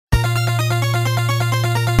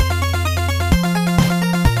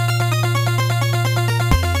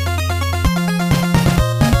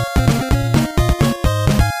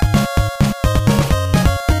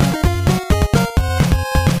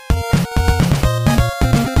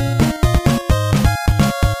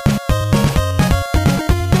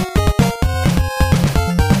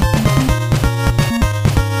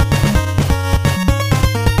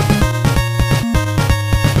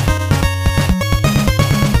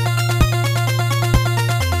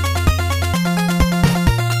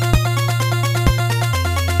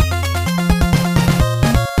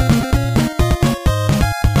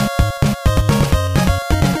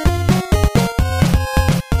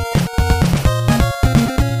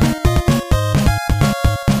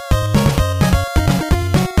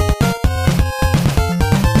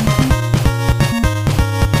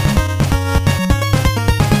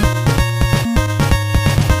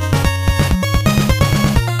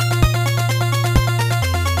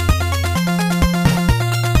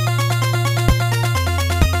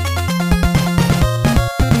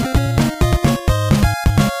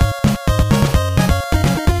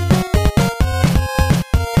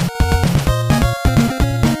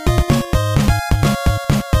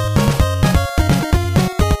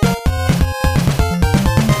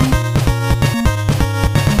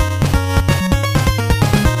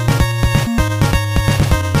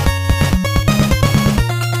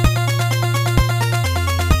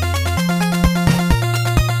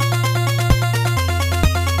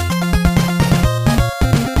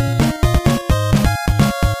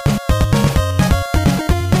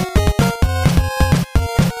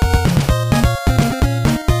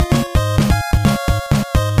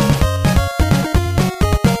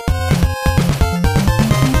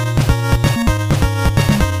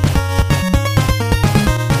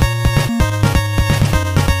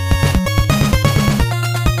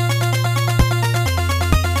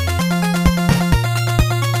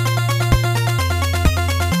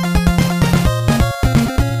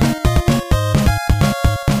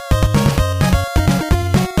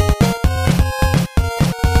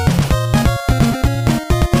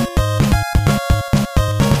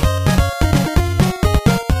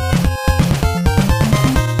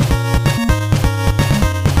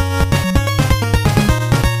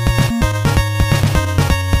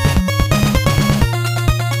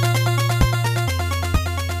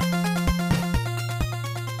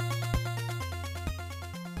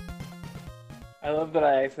love that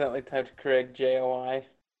I accidentally typed Craig Joy.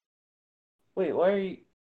 Wait, why are you...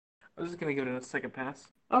 I was just gonna give it a second pass.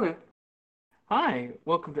 Okay. Hi,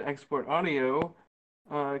 welcome to Export Audio.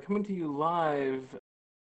 Coming to you live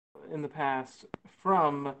in the past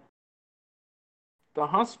from the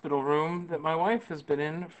hospital room that my wife has been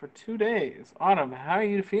in for 2 days. Autumn, how are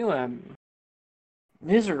you feeling?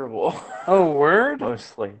 Miserable. Oh, word?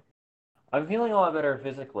 Mostly. I'm feeling a lot better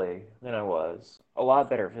physically than I was. A lot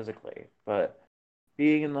better physically. But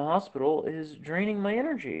being in the hospital is draining my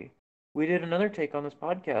energy. We did another take on this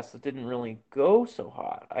podcast that didn't really go so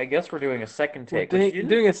hot. I guess we're doing a second We're take, which didn't...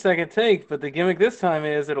 doing a second take, but the gimmick this time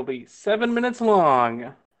is it'll be 7 minutes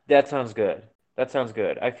long. That sounds good. That sounds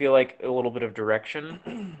good. I feel like a little bit of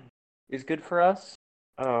direction is good for us.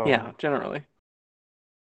 Yeah, generally.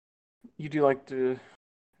 You do like to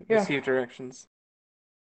Yeah. receive directions.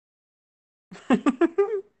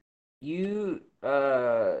 You,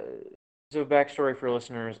 so backstory for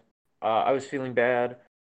listeners, I was feeling bad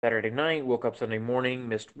Saturday night, woke up Sunday morning,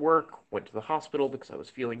 missed work, went to the hospital because I was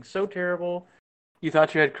feeling so terrible. You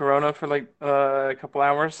thought you had corona for like a couple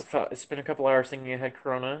hours? It's been a couple hours thinking I had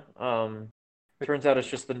corona. Turns out it's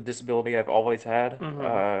just the disability I've always had.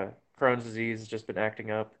 Crohn's disease has just been acting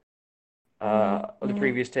up. The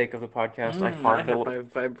previous take of the podcast, I I farted a had little. my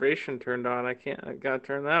vibration turned on. I gotta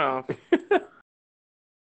turn that off.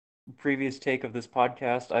 Previous take of this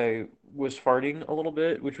podcast, I was farting a little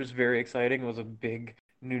bit, which was very exciting. It was a big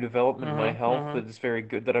new development in my health, but it's very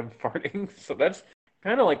good that I'm farting. So that's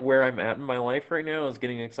kind of like where I'm at in my life right now, is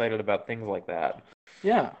getting excited about things like that.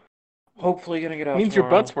 Yeah. Hopefully gonna get out Means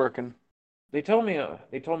tomorrow. your butt's working. They told me I'm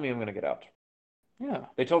gonna get out. Yeah.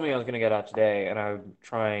 They told me I was gonna get out today, and I'm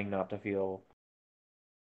trying not to feel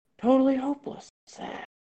totally hopeless. Sad.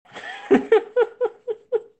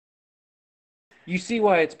 You see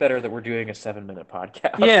why it's better that we're doing a 7-minute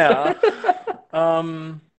podcast. Yeah.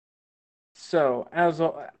 So,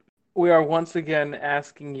 we are once again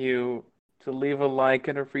asking you to leave a like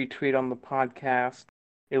and a retweet on the podcast.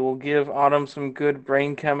 It will give Autumn some good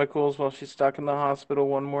brain chemicals while she's stuck in the hospital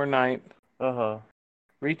one more night. Uh-huh.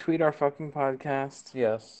 Retweet our fucking podcast.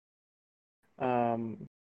 Yes.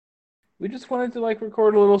 We just wanted to like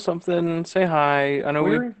record a little something, say hi. I know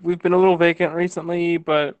we've been a little vacant recently,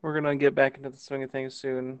 but we're gonna get back into the swing of things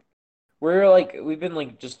soon. We've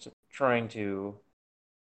been just trying to,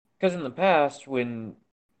 because in the past when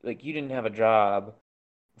you didn't have a job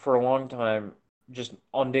for a long time, just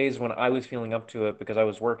on days when I was feeling up to it because I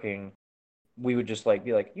was working, we would just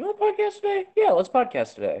be like, "You want to podcast today? Yeah, let's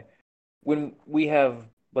podcast today." When we have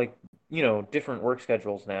different work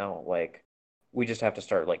schedules now, we just have to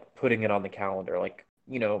start putting it on the calendar,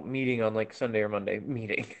 meeting on Sunday or Monday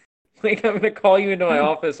meeting. I'm gonna call you into my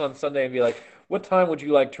office on Sunday and be like, "What time would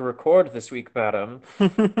you like to record this week, madam?"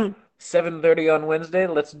 7:30 on Wednesday.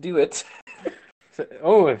 Let's do it.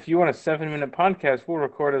 So, if you want a 7-minute podcast, we'll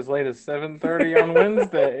record as late as 7:30 on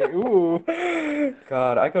Wednesday. Ooh.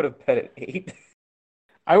 God, I go to bed at 8.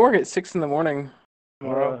 I work at 6 in the morning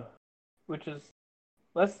tomorrow, which is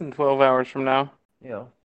less than 12 hours from now. Yeah.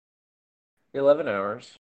 11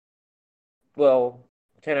 hours. Well,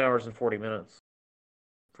 10 hours and 40 minutes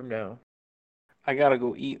from now. I gotta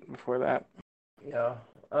go eat before that. Yeah.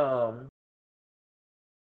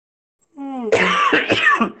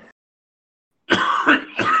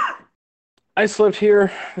 I slept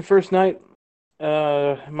here the first night.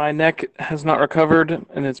 My neck has not recovered,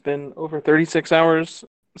 and it's been over 36 hours.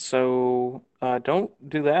 So don't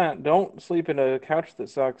do that. Don't sleep in a couch that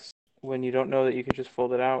sucks when you don't know that you could just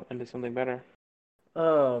fold it out into something better.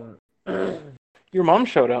 Your mom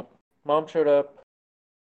showed up. Mom showed up.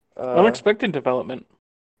 Unexpected development.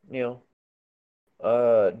 Dad's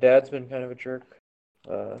been kind of a jerk.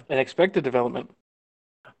 An expected development.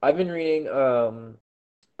 I've been reading.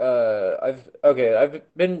 I've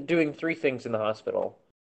been doing 3 things in the hospital.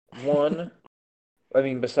 One, I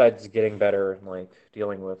mean, besides getting better and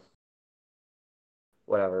dealing with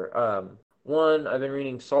whatever. One, I've been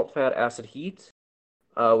reading Salt, Fat, Acid, Heat,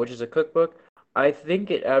 which is a cookbook. I think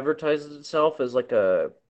it advertises itself as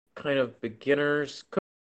a kind of beginner's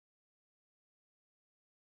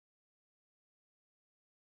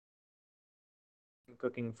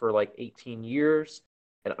cooking for 18 years,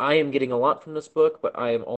 and I am getting a lot from this book, but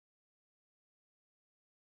I am also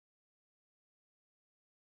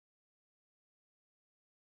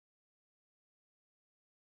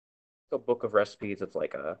a book of recipes. It's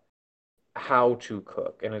a how to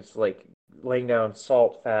cook, and it's laying down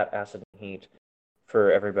salt, fat, acid, and heat for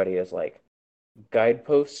everybody as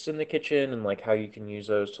guideposts in the kitchen, and how you can use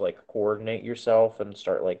those to coordinate yourself and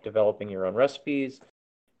start developing your own recipes.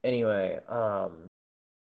 Anyway,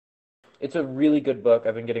 It's a really good book.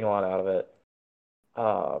 I've been getting a lot out of it.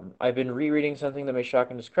 I've been rereading something that may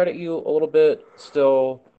shock and discredit you a little bit.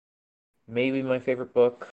 Still, maybe my favorite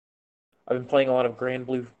book. I've been playing a lot of Grand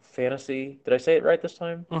Blue Fantasy. Did I say it right this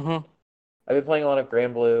time? Mm-hmm. I've been playing a lot of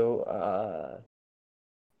Grand Blue.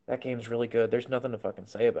 That game's really good. There's nothing to fucking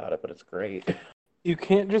say about it, but it's great. You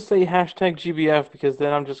can't just say hashtag GBF because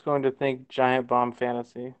then I'm just going to think Giant Bomb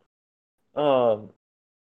Fantasy. Um,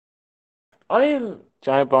 I am.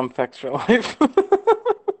 Giant Bomb Facts for Life.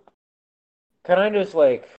 Can I just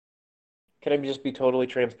like? Can I just be totally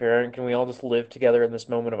transparent? Can we all just live together in this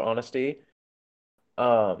moment of honesty?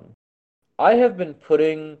 Um, I have been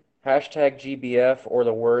putting hashtag GBF or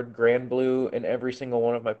the word Grand Blue in every single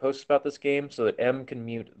one of my posts about this game so that M can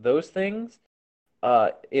mute those things.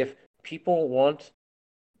 If people want,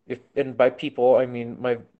 and by people I mean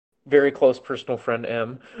my very close personal friend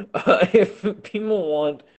M, if people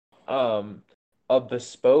want um, a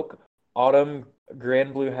bespoke autumn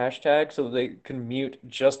Grand Blue hashtag so that they can mute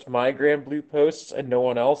just my Grand Blue posts and no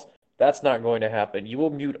one else, that's not going to happen. You will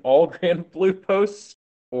mute all Grand Blue posts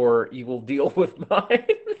or you will deal with mine.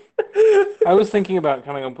 I was thinking about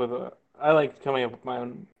coming up with I like coming up with my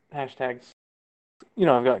own hashtags. You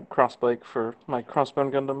know, I've got Crossblake for my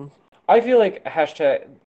Crossbone Gundam. I feel like hashtag,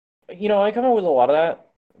 I come up with a lot of that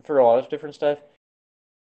for a lot of different stuff.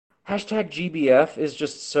 Hashtag GBF is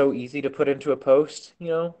just so easy to put into a post,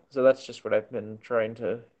 So that's just what I've been trying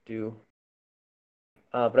to do.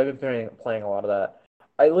 But I've been playing a lot of that.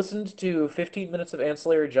 I listened to 15 minutes of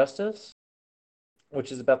Ancillary Justice,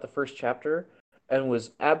 which is about the first chapter, and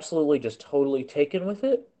was absolutely just totally taken with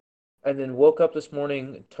it. And then woke up this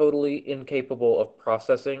morning totally incapable of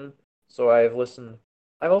processing. So I've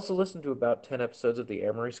also listened to about 10 episodes of the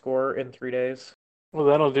Amory Score in 3 days. Well,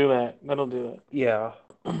 that'll do that. That'll do it. Yeah.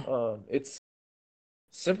 It's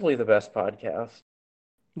simply the best podcast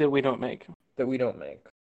That we don't make that we don't make.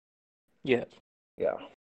 yet. Yeah.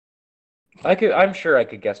 I'm sure I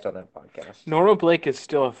could guest on that podcast. Nora Blake is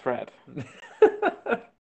still a threat.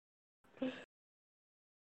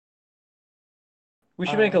 We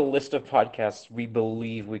should make a list of podcasts we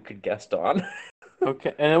believe we could guest on.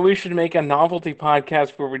 Okay, and then we should make a novelty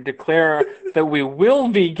podcast where we declare that we will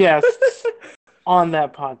be guests on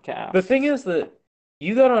that podcast. The thing is that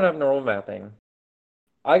you got on Abnormal Mapping.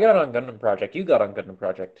 I got on Gundam Project. You got on Gundam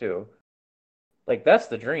Project too. Like, that's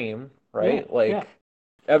the dream, right? Yeah.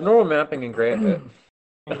 Abnormal Mapping and Grand Blue?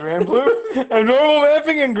 Abnormal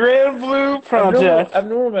Mapping and Grand Blue Project.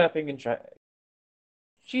 Abnormal Mapping and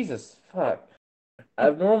Jesus, fuck.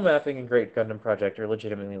 Abnormal Mapping and Great Gundam Project are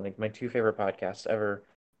legitimately like my two favorite podcasts ever.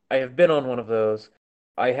 I have been on one of those.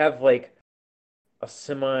 I have like a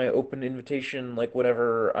semi-open invitation, like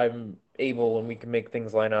whenever I'm able and we can make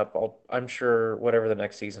things line up. I'm sure whatever the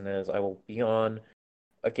next season is, I will be on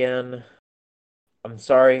again. I'm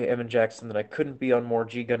sorry, Evan Jackson, that I couldn't be on more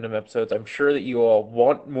G Gundam episodes. I'm sure that you all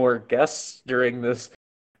want more guests during this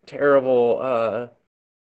terrible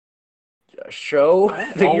show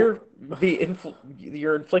that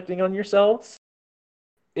you're inflicting on yourselves.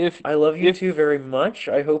 I love you two very much.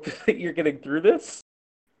 I hope that you're getting through this.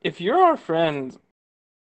 If you're our friend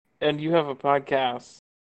and you have a podcast,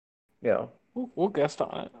 yeah, we'll guest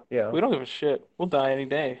on it. Yeah, we don't give a shit. We'll die any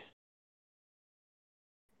day.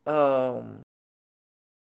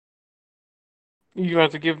 You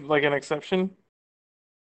have to give like an exception.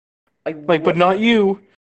 But not you.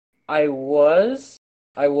 I was,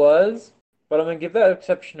 but I'm gonna give that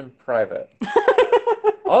exception in private.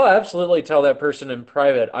 I'll absolutely tell that person in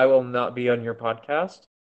private I will not be on your podcast,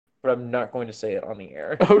 but I'm not going to say it on the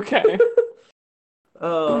air. Okay.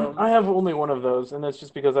 I have only one of those, and that's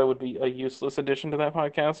just because I would be a useless addition to that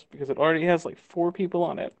podcast because it already has like 4 people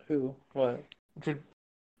on it. Who? What?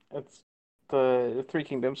 It's the Three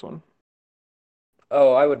Kingdoms one.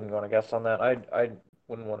 Oh, I wouldn't want to guess on that. I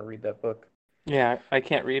wouldn't want to read that book. Yeah, I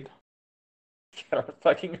can't read. Can't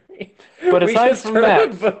fucking read. But aside from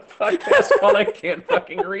that, podcast on I can't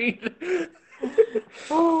fucking read.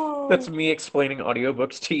 That's me explaining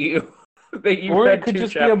audiobooks to you. That you or read it could 2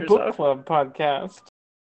 just be a book club podcast.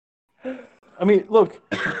 I mean, look,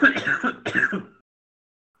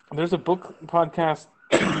 there's a book podcast.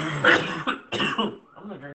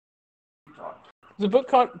 There's a book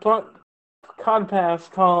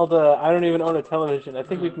podcast called I Don't Even Own a Television. I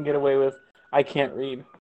think we can get away with I Can't Read.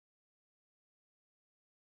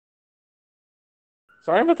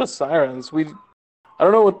 Sorry about the sirens. I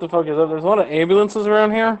don't know what the fuck is up. There's a lot of ambulances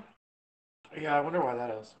around here. Yeah, I wonder why that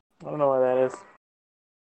is. I don't know why that is.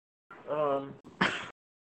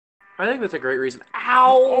 I think that's a great reason.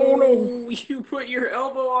 Ow! Oh no! You put your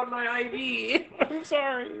elbow on my IV. I'm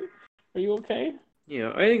sorry. Are you okay?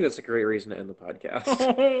 Yeah, I think that's a great reason to end the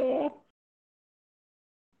podcast.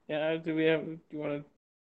 Yeah, do we have? Do you want to?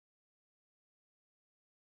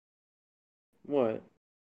 What?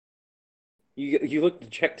 You look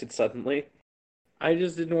dejected suddenly. I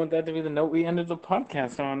just didn't want that to be the note we ended the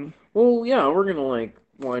podcast on. Well, yeah, we're gonna like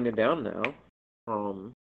wind it down now.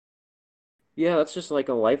 Um, yeah, that's just like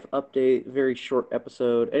a life update, very short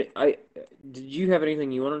episode. I did you have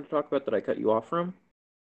anything you wanted to talk about that I cut you off from?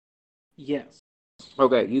 Yes.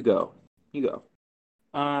 Okay, you go. You go.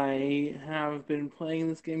 I have been playing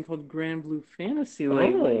this game called Grand Blue Fantasy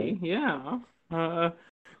lately. Oh. Yeah.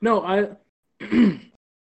 No, I've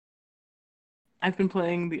been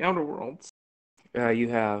playing The Outer Worlds. You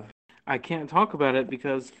have. I can't talk about it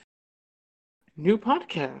because new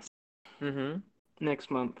podcast Mm-hmm.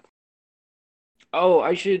 next month. Oh,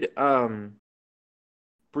 I should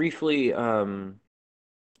briefly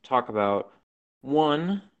talk about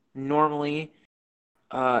one. Normally,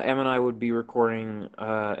 Em and I would be recording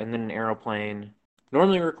and then an aeroplane.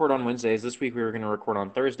 Normally we record on Wednesdays. This week we were going to record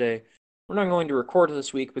on Thursday. We're not going to record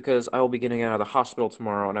this week because I will be getting out of the hospital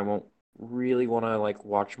tomorrow and I won't really want to like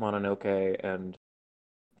watch Mononoke and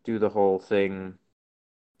do the whole thing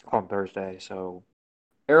on Thursday. So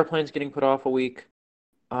airplane's getting put off a week.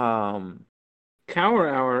 Um, Cower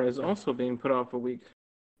Hour is also being put off a week.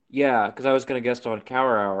 yeah, because I was going to guest on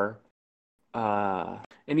Cower Hour.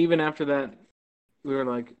 And even after that, we were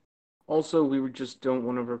like, also, we just don't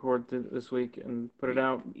want to record this week and put it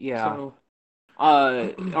out. Yeah. So,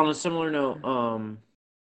 On a similar note,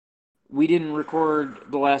 we didn't record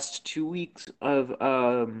the last 2 weeks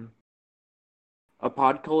of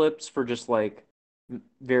Apocalypse for just like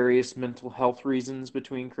various mental health reasons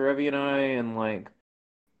between Karevi and I, and like,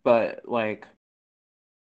 but like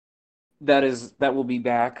that will be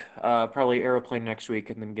back probably aeroplane next week,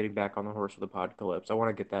 and then getting back on the horse with Apocalypse. I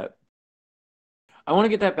want to get that. I want to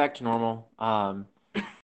get that back to normal.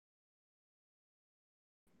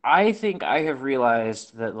 I think I have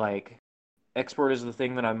realized that like export is the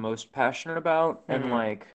thing that I'm most passionate about, and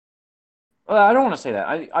like, well, I don't want to say that.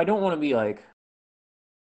 I don't want to be like.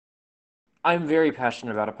 I'm very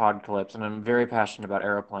passionate about Apocalypse, and I'm very passionate about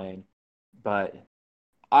Aeroplane, but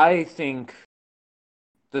I think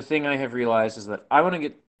the thing I have realized is that I want to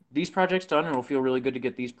get these projects done, and it'll feel really good to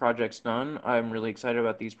get these projects done. I'm really excited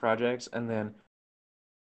about these projects, and then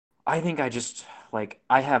I think I just like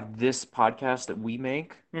I have this podcast that we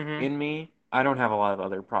make in me. I don't have a lot of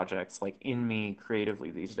other projects like in me creatively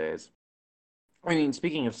these days. I mean,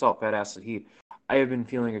 speaking of Salt, Fat, Acid, Heat, I have been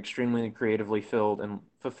feeling extremely creatively filled and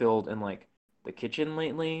fulfilled in like the kitchen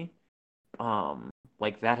lately.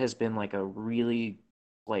 Like that has been like a really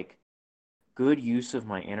like good use of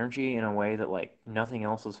my energy in a way that like nothing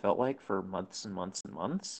else has felt like for months and months and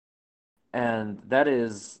months. And that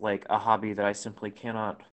is like a hobby that I simply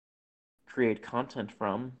cannot create content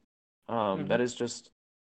from. That is just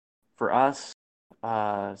for us.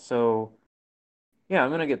 So yeah,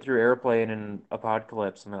 I'm gonna get through Airplane and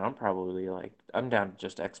Apocalypse, and then I'm probably like I'm down to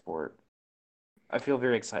just export. I feel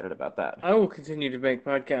very excited about that. I will continue to make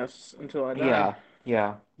podcasts until I die. Yeah,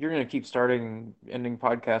 yeah. You're gonna keep starting, ending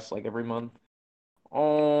podcasts like every month.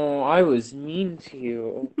 Oh, I was mean to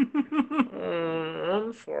you.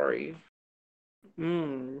 I'm sorry.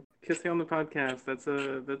 Kissing on the podcast. That's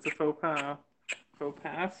a faux pas. Faux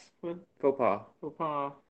pas? What? Faux pas. Faux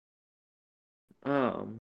pas.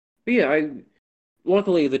 But yeah, I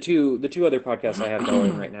luckily the two other podcasts I have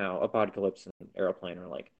going right now, Apocalypse and Aeroplane, are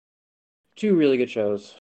like two really good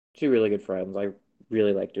shows, two really good friends. I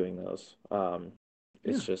really like doing those.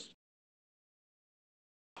 It's just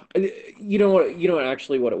you know what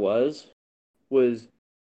actually what it was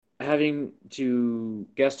having to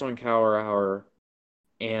guest on Cower Hour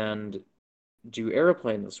and do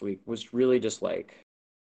Aeroplane this week was really just like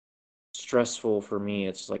stressful for me.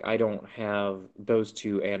 It's like I don't have those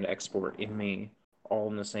two and export in me all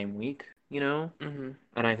in the same week, you know? Mm-hmm.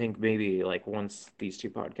 And I think maybe like once these two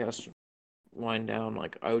podcasts wind down,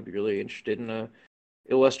 like I would be really interested in a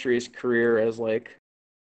illustrious career as like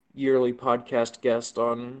yearly podcast guest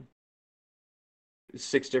on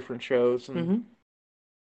 6 different shows and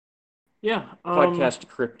Yeah. podcast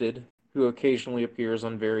cryptid who occasionally appears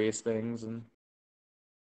on various things. And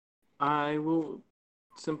I will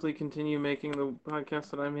simply continue making the podcast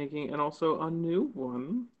that I'm making, and also a new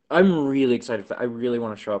one. I'm really excited for that. I really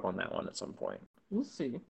want to show up on that one at some point. We'll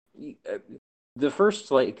see. The first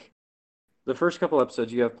couple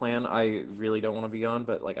episodes you have planned, I really don't want to be on,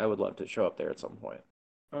 but like I would love to show up there at some point.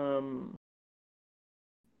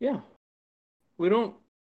 Yeah. I don't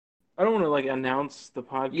want to like announce the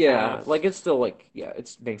podcast. Yeah, like it's still like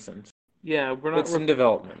it's nascent. Yeah, we're not. It's in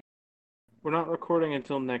development. We're not recording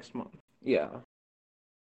until next month. Yeah.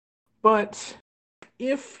 But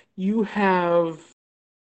if you have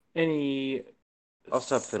any... I'll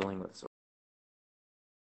stop fiddling with so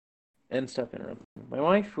and stop interrupting my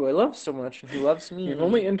wife, who I love so much and who loves me. You've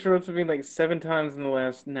only interrupted me like 7 times in the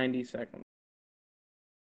last 90 seconds.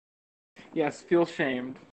 Yes, feel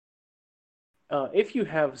shamed. If you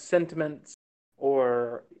have sentiments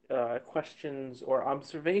or questions or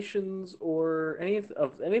observations or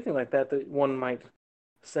anything like that that one might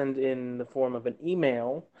send in the form of an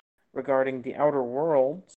email regarding the outer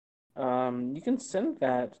worlds, you can send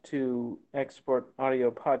that to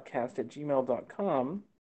exportaudiopodcast@gmail.com.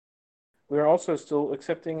 We are also still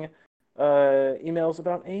accepting emails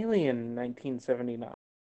about Alien 1979.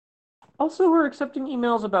 Also, we're accepting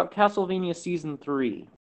emails about Castlevania Season 3.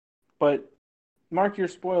 But mark your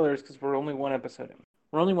spoilers because we're only one episode in.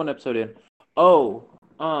 We're only one episode in. Oh,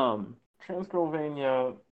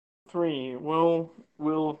 Transylvania 3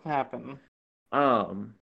 will happen. It'll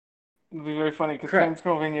be very funny because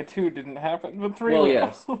Transylvania 2 didn't happen, but 3 well, will.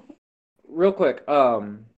 Yes. Real quick,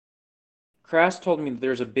 Crass told me that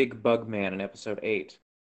there's a big bug man in episode 8.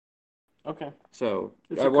 Okay. So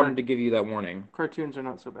I wanted to give you that warning. Cartoons are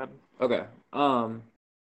not so bad. Okay.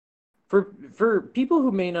 For people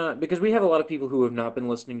who may not, because we have a lot of people who have not been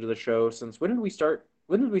listening to the show since when did we start?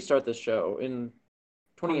 When did we start this show? In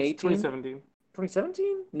 2018? 2017.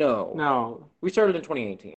 2017? No. No. We started in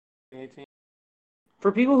 2018. 2018.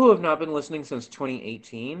 For people who have not been listening since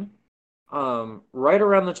 2018, right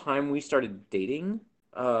around the time we started dating,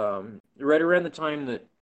 right around the time that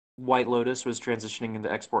White Lotus was transitioning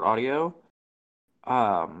into Export Audio,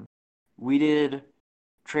 we did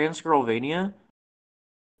Transgirlvania.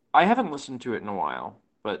 I haven't listened to it in a while,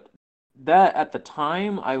 but that at the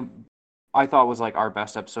time I thought was like our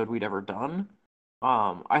best episode we'd ever done.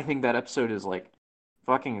 I think that episode is like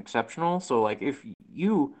fucking exceptional. So like if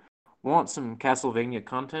you want some Castlevania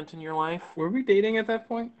content in your life, were we dating at that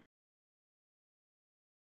point?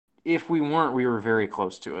 If we weren't, we were very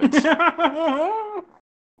close to it. There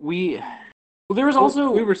was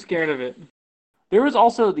also we were scared of it. There was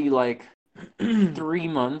also the like 3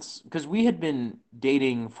 months because we had been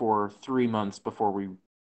dating for 3 months before we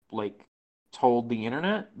like told the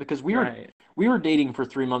internet because we were dating for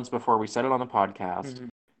 3 months before we said it on the podcast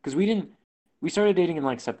because we started dating in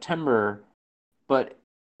like September but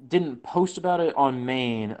didn't post about it on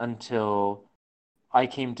Maine until I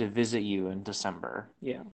came to visit you in December.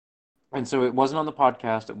 Yeah. And so it wasn't on the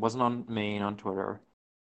podcast, it wasn't on Maine on Twitter.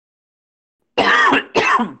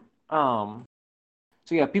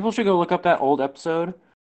 So yeah, people should go look up that old episode,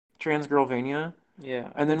 Transgirlvania. Yeah,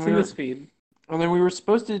 and then it's in this feed. And then we were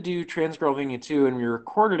supposed to do Transgirlvania 2, and we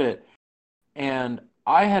recorded it, and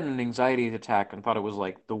I had an anxiety attack and thought it was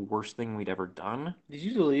like the worst thing we'd ever done. Did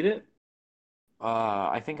you delete it?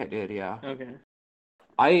 I think I did, yeah. Okay.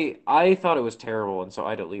 I thought it was terrible, and so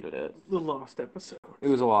I deleted it. The lost episode. It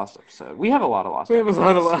was a lost episode. We have a lot of lost episodes. We have a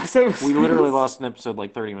lot of lost episodes. We literally lost an episode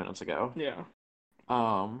like 30 minutes ago. Yeah.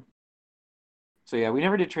 So yeah, we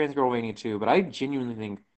never did Transgirlvania 2, but I genuinely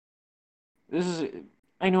think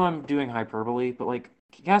I know I'm doing hyperbole, but like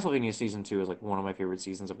Castlevania Season 2 is like one of my favorite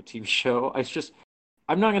seasons of a TV show.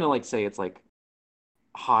 I'm not going to like say it's like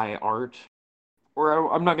high art,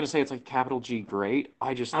 or I'm not going to say it's like capital G great.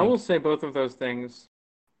 I will say both of those things.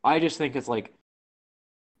 I just think it's like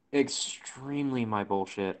extremely my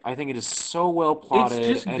bullshit. I think it is so well plotted.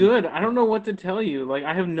 It's just good. I don't know what to tell you. Like,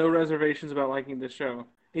 I have no reservations about liking this show.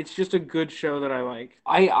 It's just a good show that I like.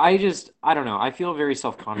 I don't know. I feel very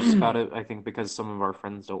self-conscious about it, I think, because some of our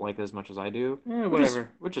friends don't like it as much as I do. Yeah, whatever.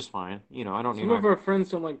 Which is fine. You know, I don't need Some of our friends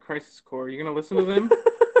don't like Crisis Core. Are you going to listen to them?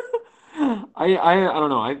 I don't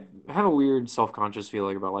know. I have a weird self-conscious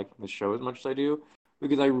feeling about liking this show as much as I do,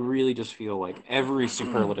 because I really just feel like every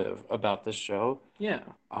superlative about this show. Yeah.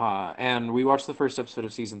 And we watched the first episode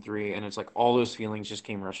of Season 3, and it's like all those feelings just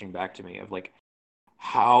came rushing back to me of like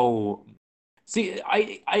how... See,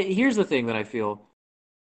 I here's the thing that I feel.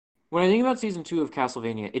 When I think about Season 2 of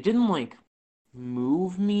Castlevania, it didn't like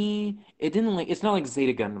move me. It didn't like, it's not like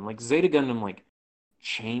Zeta Gundam. Like Zeta Gundam like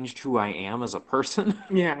changed who I am as a person.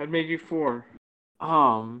 Yeah, it made you 4.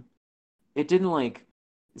 It didn't like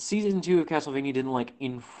Season 2 of Castlevania didn't like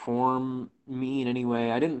inform me in any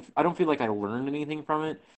way. I don't feel like I learned anything from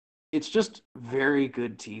it. It's just very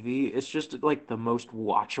good TV. It's just like the most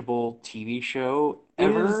watchable TV show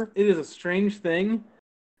ever. It is a strange thing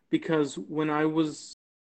because when I was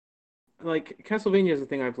like, Castlevania is a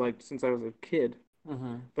thing I've liked since I was a kid,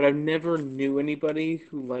 but I've never knew anybody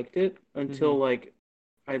who liked it until like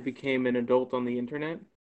I became an adult on the internet,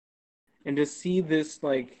 and to see this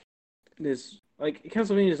like this like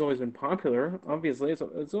Castlevania has always been popular. Obviously,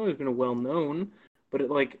 it's always been well known, but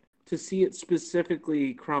to see it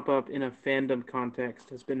specifically crop up in a fandom context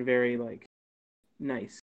has been very like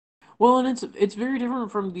nice. Well, and it's very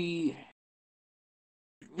different from the,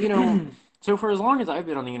 you know, so for as long as I've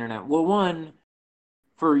been on the internet, well, one,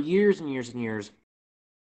 for years and years and years,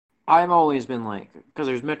 I've always been like, because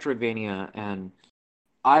there's Metroidvania, and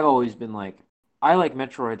I've always been like, I like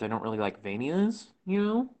Metroids, I don't really like Vanias, you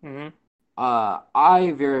know? Mm-hmm.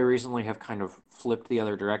 I very recently have kind of flipped the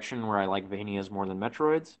other direction where I like Vanias more than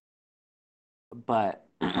Metroids. But,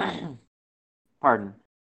 pardon.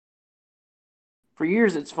 For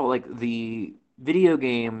years, it's felt like the video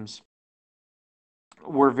games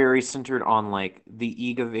were very centered on like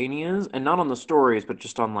the Egavanias, and not on the stories, but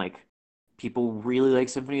just on like people really like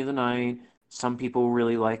Symphony of the Night. Some people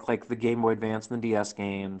really like the Game Boy Advance and the DS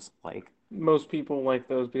games. Like, Most people like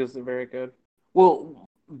those because they're very good. well,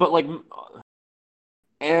 but like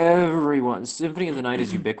everyone, Symphony of the Night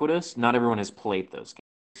is ubiquitous. Not everyone has played those games.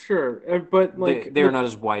 Sure, but They are not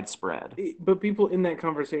as widespread. but people in that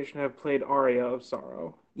conversation have played Aria of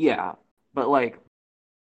Sorrow. Yeah, but like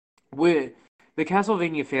with the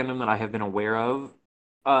Castlevania fandom that I have been aware of,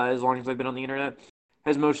 as long as I've been on the internet,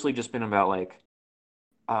 has mostly just been about like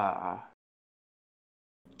uh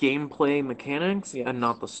gameplay mechanics Yes. and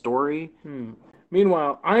not the story.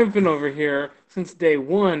 Meanwhile, I've been over here since day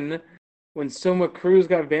one when Soma Cruz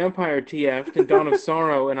got vampire TF'd in Dawn of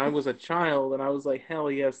Sorrow and I was a child and I was like, hell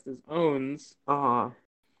yes, this owns.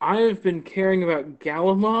 I've been caring about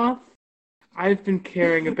Galamoth. I've been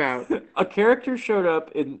caring about A character showed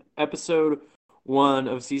up in episode 1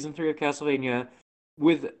 of season 3 of Castlevania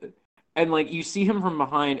and like you see him from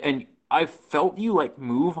behind, and I felt you like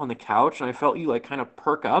move on the couch, and I felt you like kind of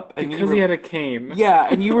perk up, and because he had a cane. yeah,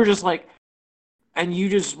 and you were just like, and you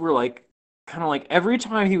just were like, kind of like every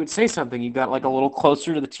time he would say something, you got like a little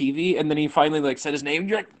closer to the TV, and then he finally like said his name, and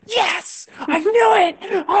you're like, yes, I knew it!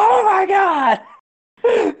 Oh my god!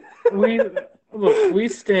 we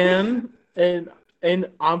stand an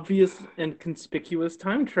obvious and conspicuous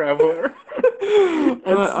time traveler.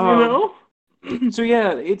 So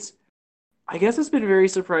yeah, I guess it's been very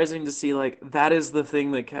surprising to see like that is the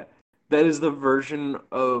thing that is the version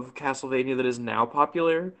of Castlevania that is now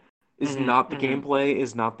popular. Is not the gameplay,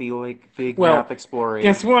 is not the like big map exploring.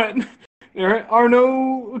 Guess what? There are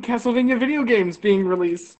no Castlevania video games being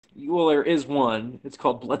released. Well, there is one. It's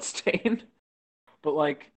called Bloodstained. But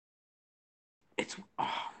like,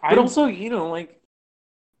 but also, like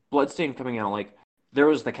Bloodstained coming out, like there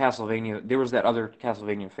was that other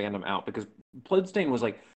Castlevania fandom out because Bloodstained was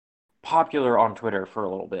like popular on Twitter for a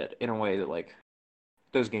little bit in a way that like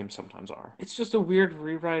those games sometimes are. It's just a weird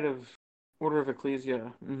rewrite of Order of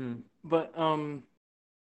Ecclesia. Mm-hmm. But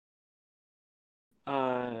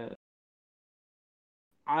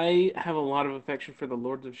I have a lot of affection for the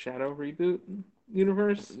Lords of Shadow reboot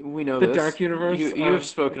universe. We know the this. Dark universe. You have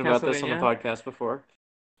spoken about this on the podcast before.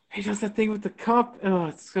 He does that thing with the cup. Oh,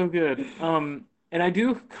 it's so good. And I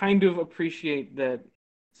do kind of appreciate that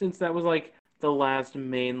since that was like the last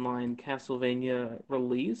mainline Castlevania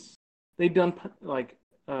release, they've done like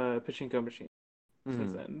Pachinko Machine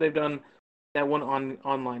since then. They've done that one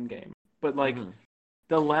online game, but like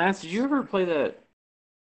the last. Did you ever play that?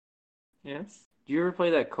 Yes. Did you ever play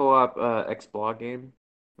that co-op X-Blog game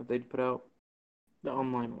that they put out? The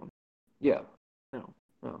online one. Yeah. No.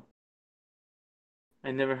 Oh.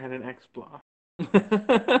 I never had an X-Blog.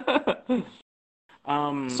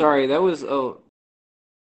 Sorry, that was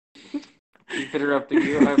keep interrupting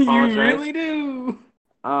you. I apologize. You really do.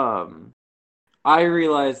 I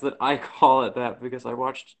realized that I call it that because I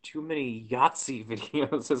watched too many Yahtzee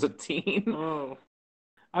videos as a teen. Oh.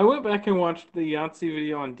 I went back and watched the Yahtzee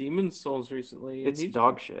video on Demon's Souls recently. It's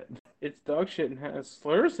dog shit. It's dog shit and has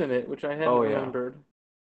slurs in it, which I hadn't remembered.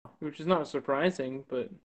 Which is not surprising, but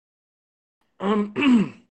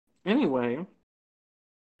anyway,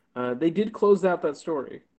 they did close out that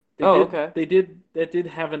story. Okay. That did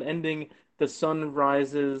have an ending. The sun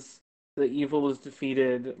rises, the evil is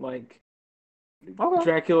defeated, like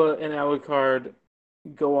Dracula and Alucard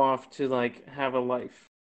go off to like have a life.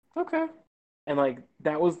 Okay. And like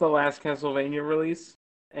that was the last Castlevania release,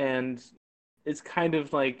 and it's kind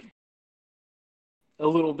of like a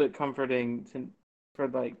little bit comforting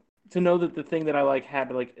to know that the thing that I like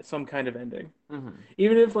had like some kind of ending.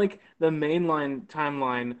 Even if like the mainline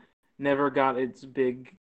timeline never got its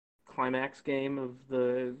big climax game of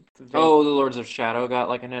the the Lords of Shadow got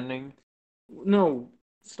like an ending. No,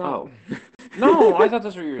 stop. No, I thought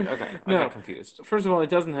that's what you were. Okay, I got confused. First of all, it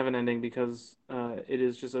doesn't have an ending because it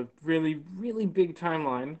is just a really, really big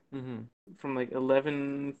timeline from like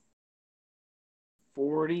 11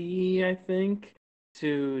 2040, I think,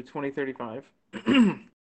 to 2035.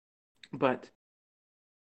 But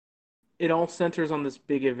it all centers on this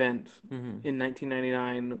big event Mm-hmm. in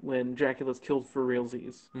 1999 when Dracula's killed for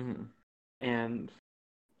realsies, Mm-hmm. and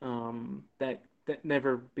that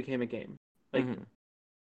never became a game. Like Mm-hmm.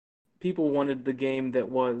 people wanted the game that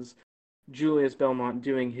was Julius Belmont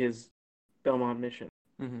doing his Belmont mission,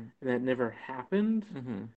 Mm-hmm. and that never happened.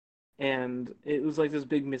 Mm-hmm. And it was like this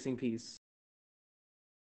big missing piece.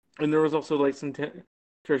 And there was also like some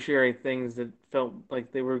tertiary things that felt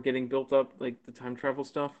like they were getting built up, like the time travel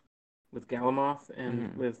stuff with Galamoth and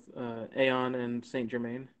Mm-hmm. with Aeon and Saint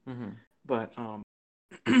Germain. Mm-hmm. But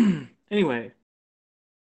anyway,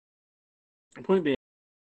 the point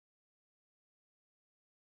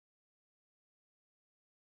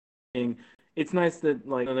being, it's nice that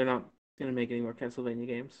like they're not gonna make any more Castlevania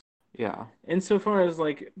games. Yeah. Insofar as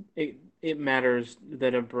like it matters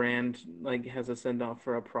that a brand like has a send off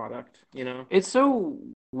for a product, you know? It's so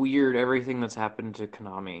weird everything that's happened to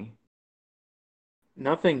Konami.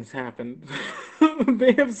 Nothing's happened.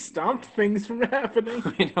 They have stopped things from happening.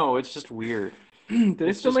 I know, it's just weird. Do they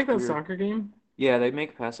It's still just make that weird. soccer game? Yeah, they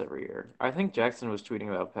make PES every year. I think Jackson was tweeting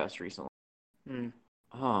about PES recently. Hmm.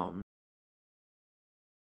 Um,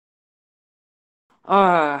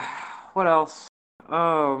 uh, what else?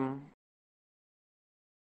 Um,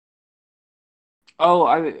 oh,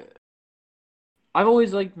 I've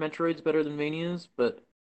always liked Metroids better than Manias, but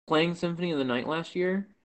playing Symphony of the Night last year,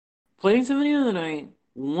 playing Symphony of the Night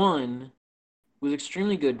 1 was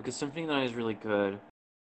extremely good because Symphony of the Night is really good.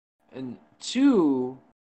 And 2,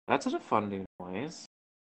 that's such a fun new noise.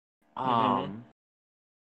 Mm-hmm. Um,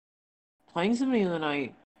 Playing Symphony of the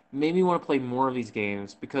Night made me want to play more of these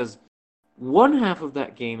games because one half of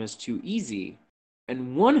that game is too easy,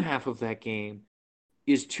 and one half of that game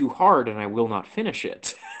is too hard, and I will not finish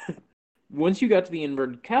it. Once you got to the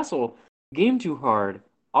inverted castle, game too hard,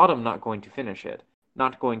 Autumn not going to finish it.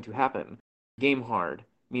 Not going to happen. Game hard.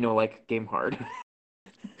 Like game hard.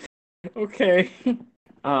 Okay.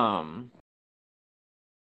 um,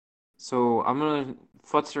 so I'm gonna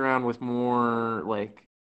futz around with more like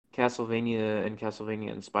Castlevania and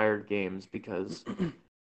Castlevania inspired games because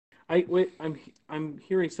I wait. I'm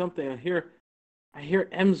hearing something. I hear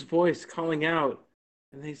M's voice calling out,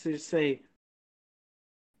 and they just say,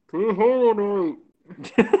 "Play Hollow Knight."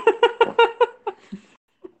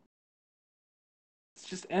 It's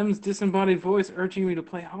just M's disembodied voice urging me to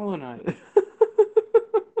play Hollow Knight.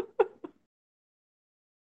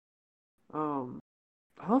 um,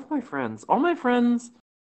 I love my friends. All my friends,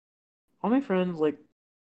 like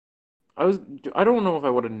I was. I don't know if I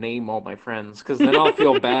want to name all my friends because then I'll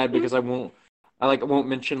feel bad because I won't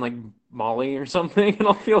mention like Molly or something, and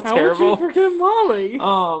I'll feel How would you terrible. forget Molly?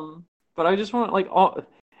 But I just want like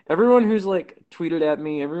everyone who's like tweeted at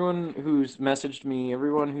me, everyone who's messaged me,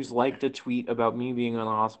 everyone who's liked a tweet about me being in the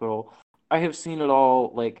hospital. I have seen it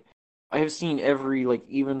all. Like I have seen every like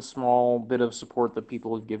even small bit of support that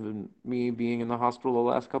people have given me being in the hospital the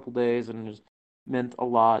last couple days, and it just meant a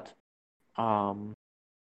lot. Um,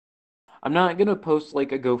 I'm not gonna post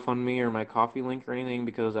like a GoFundMe or my coffee link or anything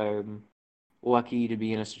because I'm lucky to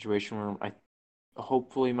be in a situation where I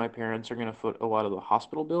hopefully my parents are gonna foot a lot of the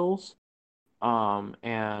hospital bills.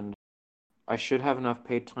 And I should have enough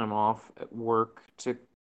paid time off at work to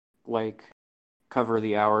like cover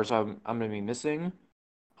the hours I'm gonna be missing.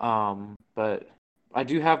 But I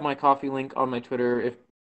do have my coffee link on my Twitter if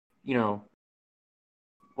you know,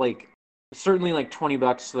 like certainly like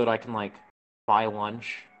 $20 so that I can like buy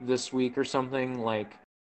lunch this week or something. Like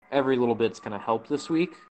every little bit's gonna help this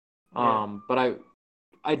week. Yeah, But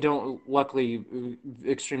I don't luckily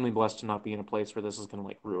extremely blessed to not be in a place where this is gonna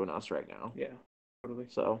like ruin us right now. yeah, totally.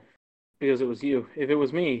 So Because it was you. If it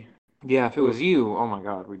was me, yeah, if it oof, was you, oh my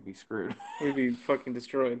God, we'd be screwed. we'd be fucking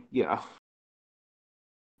destroyed. Yeah.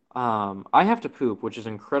 I have to poop, which is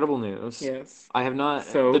incredible news. Yes. I have not.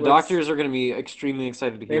 So The let's. doctors are going to be extremely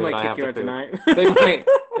excited to They hear that might I kick have you to out poop. tonight. They might.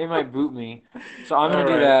 They might boot me. So I'm All going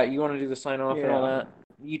to do right. that. You want to do the sign off and all Yeah. that?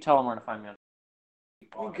 You tell them where to find me.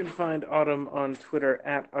 You can find Autumn on Twitter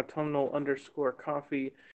at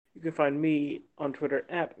autumnal_coffee. You can find me on Twitter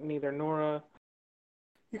at neither Nora.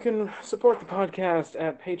 You can support the podcast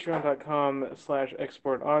at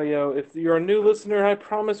patreon.com/exportaudio. If you're a new listener, I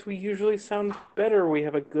promise we usually sound better. We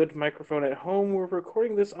have a good microphone at home. We're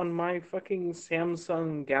recording this on my fucking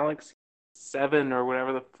Samsung Galaxy 7 or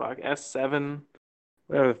whatever the fuck, S7,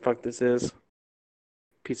 whatever the fuck this is.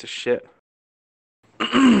 Piece of shit.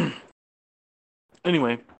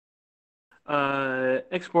 Anyway,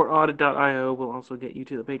 exportaudit.io will also get you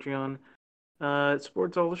to the Patreon. It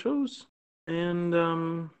supports all the shows. And,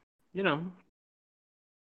 you know,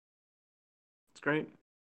 great.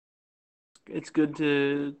 It's good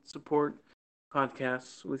to support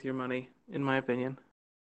podcasts with your money, in my opinion.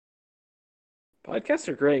 Podcasts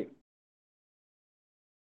are great.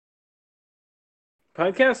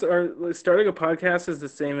 Podcasts are starting a podcast is the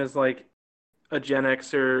same as like a Gen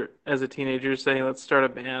Xer as a teenager saying, "Let's start a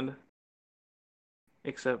band."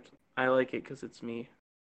 Except I like it because it's me.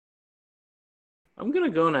 I'm gonna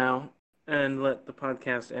go now and let the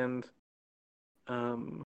podcast end.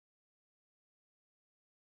 Um,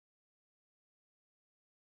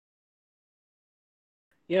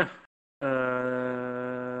 yeah. I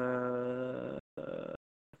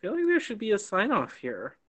feel like there should be a sign off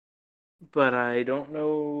here, but I don't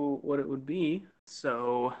know what it would be.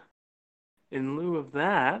 So, in lieu of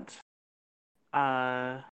that,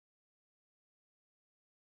 uh,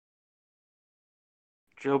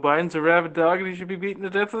 Joe Biden's a rabid dog and he should be beaten to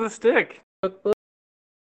death with a stick.